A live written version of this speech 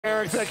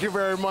Eric, thank you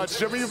very much.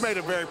 Jimmy, you've made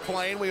it very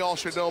plain. We all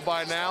should know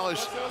by now.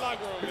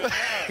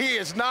 He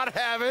is not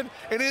having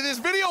any of these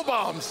video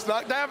bombs.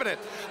 Not having it.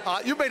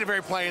 You've made it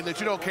very plain that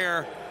you don't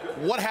care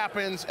what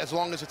happens as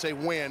long as it's a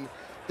win.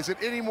 Is it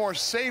any more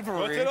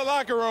savory? Go to the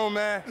locker room,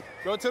 man.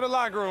 Go to the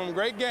locker room.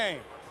 Great game.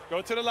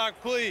 Go to the locker,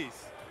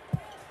 please.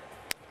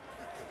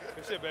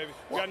 Good shit, baby.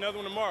 We got another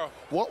one tomorrow.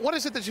 What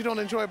is it that you don't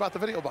enjoy about the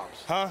video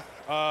bombs? Huh?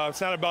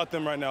 It's not about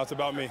them right now. It's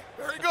about me.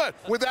 Very good.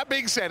 With that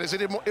being said, is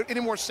it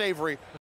any more savory